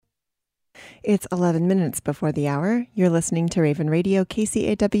It's 11 minutes before the hour. You're listening to Raven Radio,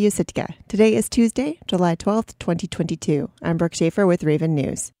 KCAW Sitka. Today is Tuesday, July 12th, 2022. I'm Brooke Schaefer with Raven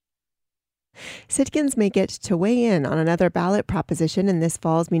News. Sitkans may get to weigh in on another ballot proposition in this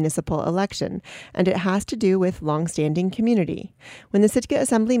fall's municipal election, and it has to do with long-standing community. When the Sitka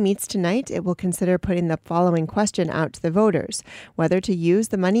Assembly meets tonight, it will consider putting the following question out to the voters: whether to use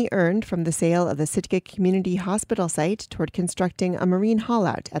the money earned from the sale of the Sitka Community Hospital site toward constructing a marine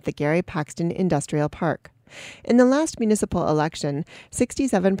haulout at the Gary Paxton Industrial Park. In the last municipal election,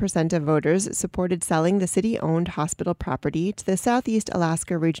 67% of voters supported selling the city-owned hospital property to the Southeast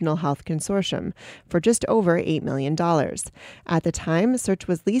Alaska Regional Health Consortium for just over $8 million. At the time, Search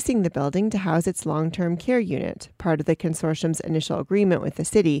was leasing the building to house its long-term care unit, part of the consortium's initial agreement with the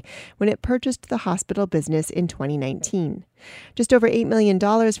city, when it purchased the hospital business in 2019. Just over $8 million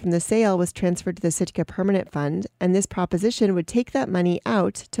from the sale was transferred to the Sitka Permanent Fund, and this proposition would take that money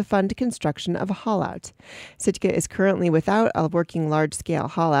out to fund construction of a haulout. Sitka is currently without a working large-scale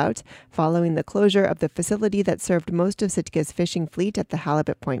haulout, following the closure of the facility that served most of Sitka's fishing fleet at the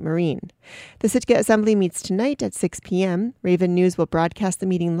Halibut Point Marine. The Sitka Assembly meets tonight at 6 p.m. Raven News will broadcast the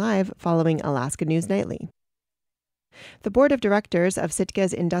meeting live following Alaska News Nightly. The Board of Directors of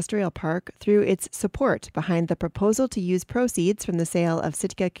Sitka's Industrial Park threw its support behind the proposal to use proceeds from the sale of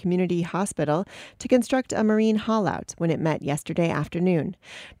Sitka Community Hospital to construct a marine haulout when it met yesterday afternoon.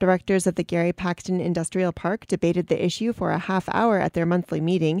 Directors of the Gary Paxton Industrial Park debated the issue for a half hour at their monthly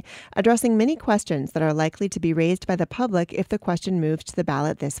meeting, addressing many questions that are likely to be raised by the public if the question moves to the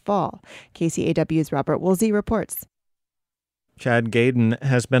ballot this fall. KCAW's Robert Woolsey reports. Chad Gaydon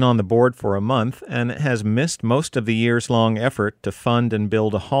has been on the board for a month and has missed most of the years-long effort to fund and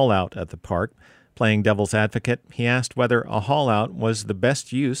build a haulout at the park. Playing devil's advocate, he asked whether a haulout was the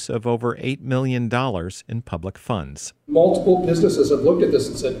best use of over $8 million in public funds. Multiple businesses have looked at this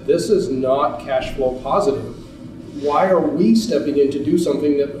and said, this is not cash flow positive. Why are we stepping in to do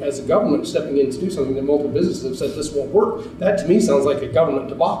something that, as a government, stepping in to do something that multiple businesses have said this won't work? That, to me, sounds like a government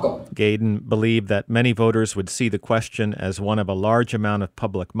debacle. Gaydon believed that many voters would see the question as one of a large amount of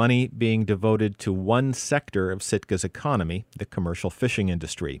public money being devoted to one sector of Sitka's economy, the commercial fishing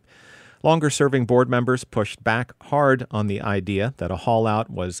industry. Longer-serving board members pushed back hard on the idea that a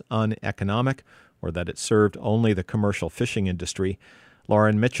haulout was uneconomic or that it served only the commercial fishing industry.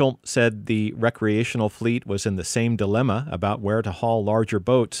 Lauren Mitchell said the recreational fleet was in the same dilemma about where to haul larger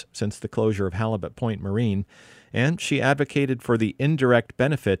boats since the closure of Halibut Point Marine, and she advocated for the indirect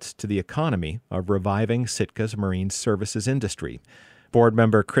benefits to the economy of reviving Sitka's marine services industry. Board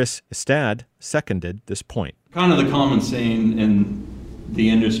member Chris Estad seconded this point. Kind of the common saying in the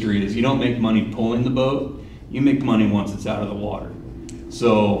industry is you don't make money pulling the boat, you make money once it's out of the water.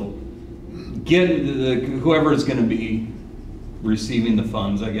 So get whoever is going to be receiving the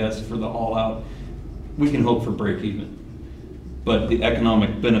funds, I guess, for the all-out, we can hope for break even. But the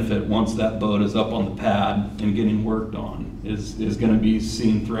economic benefit, once that boat is up on the pad and getting worked on, is going to be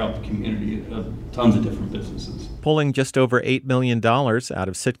seen throughout the community of tons of different businesses. Pulling just over $8 million out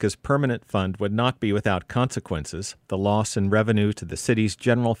of Sitka's permanent fund would not be without consequences. The loss in revenue to the city's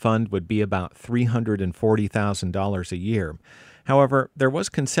general fund would be about $340,000 a year. However, there was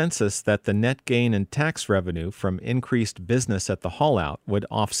consensus that the net gain in tax revenue from increased business at the haulout would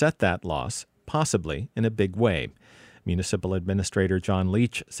offset that loss, possibly in a big way. Municipal Administrator John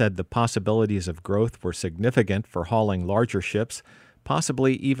Leach said the possibilities of growth were significant for hauling larger ships,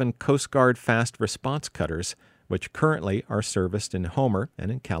 possibly even Coast Guard fast response cutters, which currently are serviced in Homer and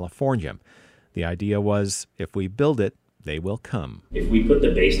in California. The idea was, if we build it, they will come. If we put the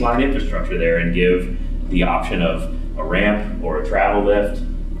baseline infrastructure there and give the option of a ramp or a travel lift,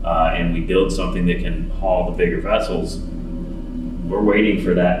 and we build something that can haul the bigger vessels, we're waiting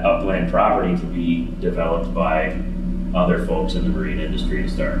for that upland property to be developed by other folks in the marine industry to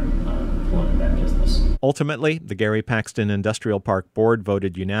start pulling that business. Ultimately, the Gary Paxton Industrial Park Board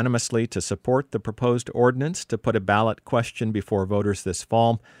voted unanimously to support the proposed ordinance to put a ballot question before voters this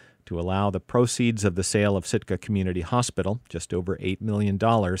fall to allow the proceeds of the sale of Sitka Community Hospital, just over $8 million,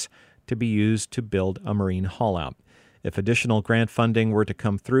 to be used to build a marine haulout. If additional grant funding were to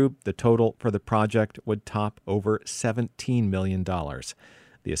come through, the total for the project would top over $17 million.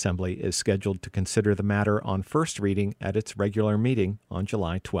 The Assembly is scheduled to consider the matter on first reading at its regular meeting on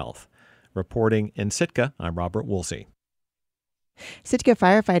July 12th. Reporting in Sitka, I'm Robert Woolsey. Sitka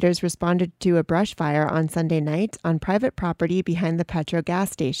firefighters responded to a brush fire on Sunday night on private property behind the Petro gas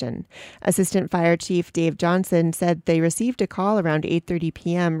station. Assistant Fire Chief Dave Johnson said they received a call around 8:30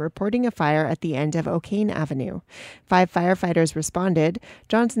 p.m. reporting a fire at the end of O'Kane Avenue. 5 firefighters responded.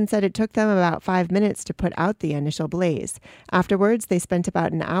 Johnson said it took them about 5 minutes to put out the initial blaze. Afterwards, they spent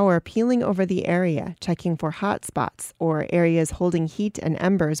about an hour peeling over the area, checking for hot spots or areas holding heat and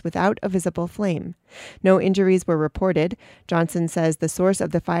embers without a visible flame. No injuries were reported. Johnson says the source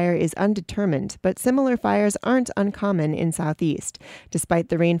of the fire is undetermined, but similar fires aren't uncommon in Southeast. Despite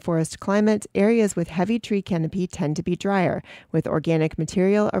the rainforest climate, areas with heavy tree canopy tend to be drier, with organic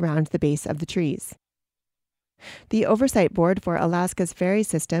material around the base of the trees. The Oversight Board for Alaska's ferry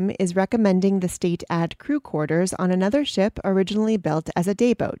system is recommending the state add crew quarters on another ship originally built as a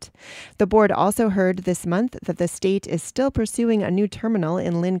day boat. The board also heard this month that the state is still pursuing a new terminal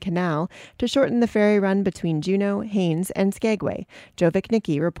in Lynn Canal to shorten the ferry run between Juneau, Haines, and Skagway. Joe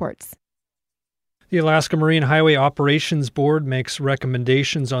Vicnicki reports. The Alaska Marine Highway Operations Board makes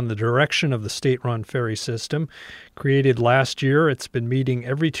recommendations on the direction of the state-run ferry system. Created last year, it's been meeting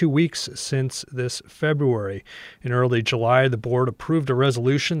every 2 weeks since this February. In early July, the board approved a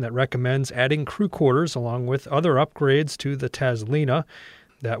resolution that recommends adding crew quarters along with other upgrades to the Taslina.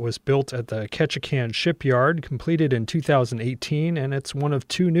 That was built at the Ketchikan shipyard, completed in 2018, and it's one of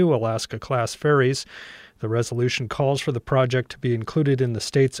 2 new Alaska-class ferries. The resolution calls for the project to be included in the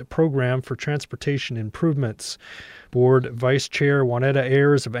state's program for transportation improvements. Board Vice Chair Juanetta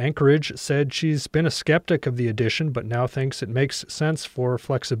Ayers of Anchorage said she's been a skeptic of the addition, but now thinks it makes sense for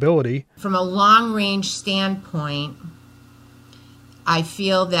flexibility. From a long-range standpoint, I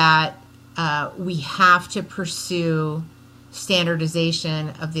feel that we have to pursue standardization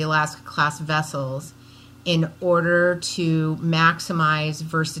of the Alaska-class vessels in order to maximize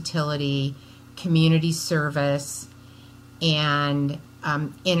versatility, community service, and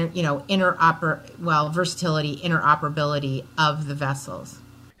versatility, interoperability of the vessels.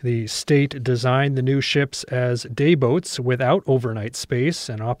 The state designed the new ships as day boats without overnight space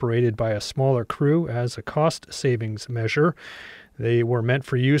and operated by a smaller crew as a cost savings measure. They were meant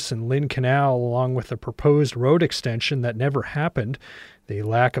for use in Lynn Canal along with a proposed road extension that never happened. The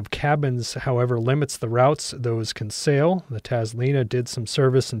lack of cabins, however, limits the routes those can sail. The Taslina did some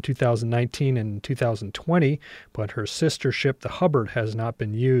service in 2019 and 2020, but her sister ship, the Hubbard, has not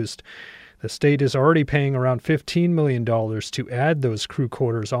been used. The state is already paying around $15 million to add those crew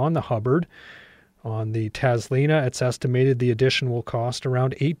quarters on the Hubbard. On the Taslina, it's estimated the addition will cost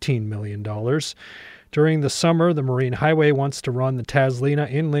around $18 million. During the summer, the Marine Highway wants to run the Taslina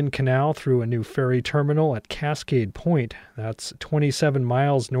in Lynn Canal through a new ferry terminal at Cascade Point. That's 27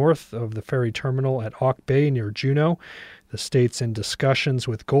 miles north of the ferry terminal at Auk Bay near Juneau. The state's in discussions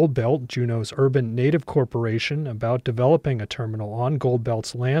with Goldbelt, Juneau's urban native corporation, about developing a terminal on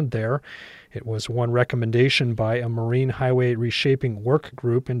Goldbelt's land there. It was one recommendation by a Marine Highway Reshaping Work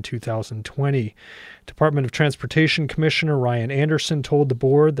Group in 2020. Department of Transportation Commissioner Ryan Anderson told the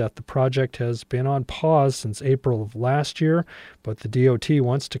board that the project has been on pause since April of last year, but the DOT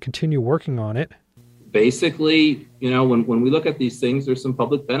wants to continue working on it. Basically, when we look at these things, there's some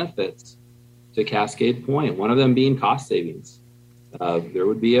public benefits to Cascade Point, one of them being cost savings. There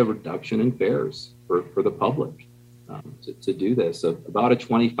would be a reduction in fares for the public to do this. So about a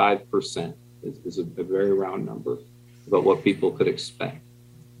 25% is a very round number about what people could expect.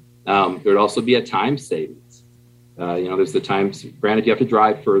 There'd also be a time savings. There's the time, granted you have to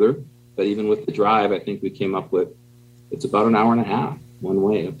drive further, but even with the drive, I think we came up with, it's about an hour and a half one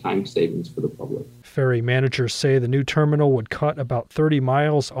way of time savings for the public. Ferry managers say the new terminal would cut about 30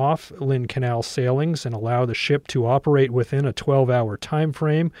 miles off Lynn Canal sailings and allow the ship to operate within a 12-hour time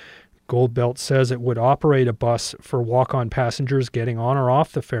frame. Goldbelt says it would operate a bus for walk-on passengers getting on or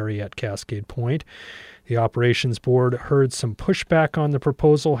off the ferry at Cascade Point. The Operations Board heard some pushback on the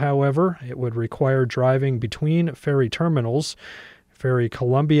proposal, however. It would require driving between ferry terminals. Ferry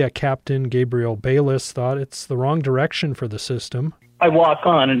Columbia Captain Gabriel Bayless thought it's the wrong direction for the system. I walk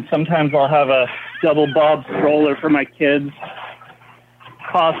on, and sometimes I'll have a double bob stroller for my kids,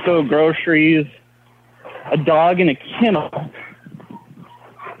 Costco groceries, a dog in a kennel,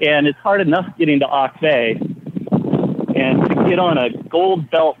 and it's hard enough getting to Auk Bay. And to get on a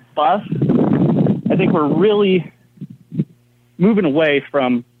Goldbelt bus, I think we're really moving away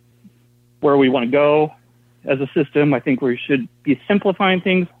from where we want to go as a system. I think we should be simplifying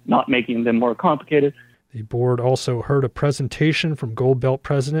things, not making them more complicated. The board also heard a presentation from Goldbelt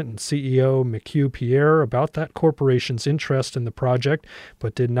President and CEO McHugh Pierre about that corporation's interest in the project,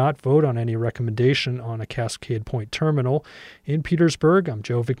 but did not vote on any recommendation on a Cascade Point terminal. In Petersburg, I'm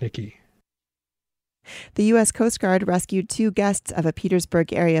Joe Vicnicki. The U.S. Coast Guard rescued 2 guests of a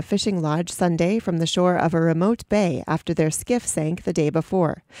Petersburg area fishing lodge Sunday from the shore of a remote bay after their skiff sank the day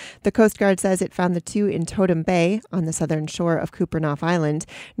before. The Coast Guard says it found the 2 in Totem Bay on the southern shore of Kupreanof Island,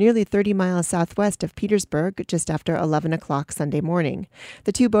 nearly 30 miles southwest of Petersburg, just after 11 o'clock Sunday morning.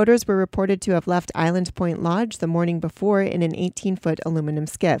 The 2 boaters were reported to have left Island Point Lodge the morning before in an 18-foot aluminum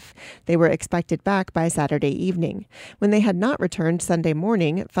skiff. They were expected back by Saturday evening. When they had not returned Sunday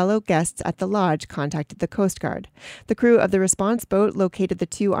morning, fellow guests at the lodge contacted the Coast Guard. The crew of the response boat located the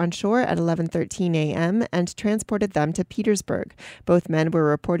 2 on shore at 11:13 a.m. and transported them to Petersburg. Both men were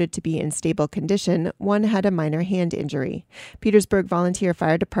reported to be in stable condition. One had a minor hand injury. Petersburg Volunteer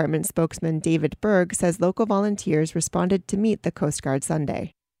Fire Department spokesman David Berg says local volunteers responded to meet the Coast Guard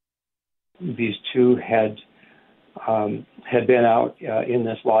Sunday. These 2 had been out in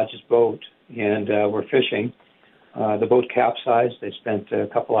this lodge's boat and were fishing. The boat capsized. They spent a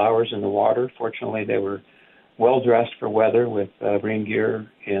couple hours in the water. Fortunately, they were well dressed for weather with rain gear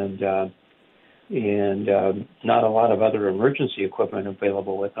and not a lot of other emergency equipment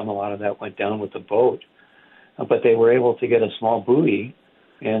available with them. A lot of that went down with the boat. But they were able to get a small buoy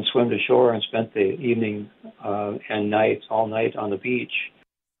and swim to shore and spent the evening and night, all night on the beach.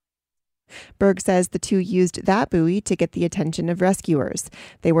 Berg says the 2 used that buoy to get the attention of rescuers.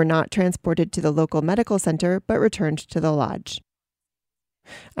 They were not transported to the local medical center, but returned to the lodge.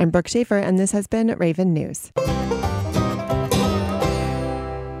 I'm Brooke Schaefer, and this has been Raven News.